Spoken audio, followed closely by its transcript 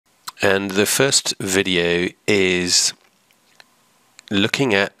And the first video is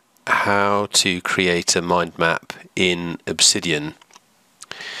looking at how to create a mind map in Obsidian.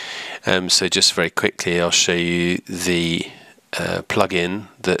 So just very quickly I'll show you the plugin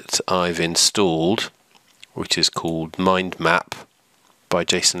that I've installed, which is called Mind Map by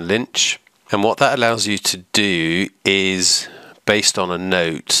Jason Lynch. And what that allows you to do is, based on a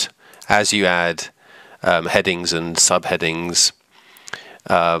note, as you add headings and subheadings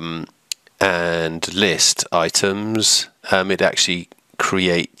and list items, it actually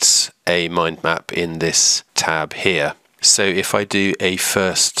creates a mind map in this tab here. So if I do a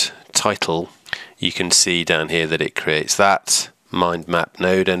first title, you can see down here that it creates that mind map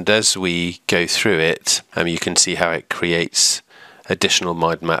node, and as we go through it, you can see how it creates additional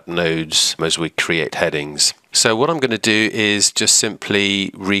mind map nodes as we create headings. So what I'm going to do is just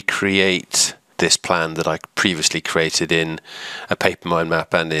simply recreate this plan that I previously created in a paper mind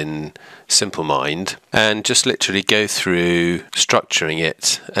map and in Simple Mind, and just literally go through structuring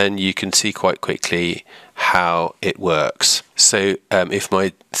it, and you can see quite quickly how it works. So if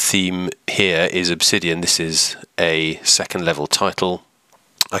my theme here is Obsidian, this is a second level title,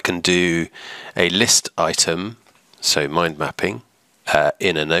 I can do a list item, so mind mapping,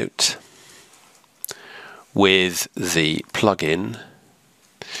 in a note with the plugin.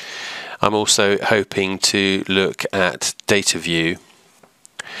 I'm also hoping to look at data view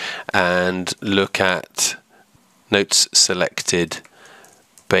and look at notes selected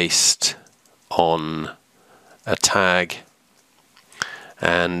based on a tag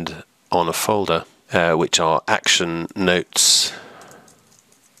and on a folder, which are action notes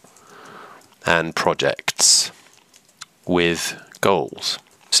and projects with goals.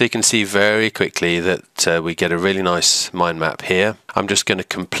 So you can see very quickly that we get a really nice mind map here. I'm just going to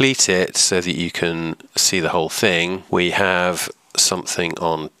complete it so that you can see the whole thing. We have something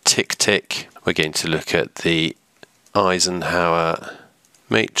on tick. We're going to look at the Eisenhower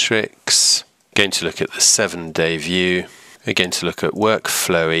matrix. Going to look at the 7-day view. We're going to look at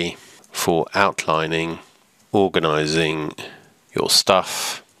workflowy for outlining, organizing your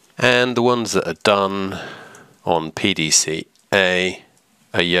stuff, and the ones that are done on PDCA,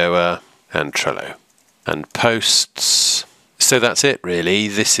 Iowa and Trello, and posts. So that's it really.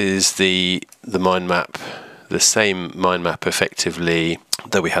 This is the mind map, the same mind map effectively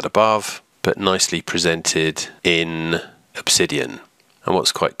that we had above, but nicely presented in Obsidian. And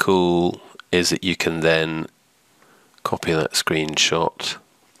what's quite cool is that you can then copy that screenshot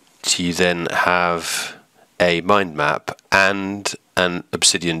to then have a mind map and an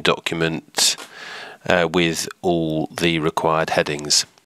Obsidian document with all the required headings.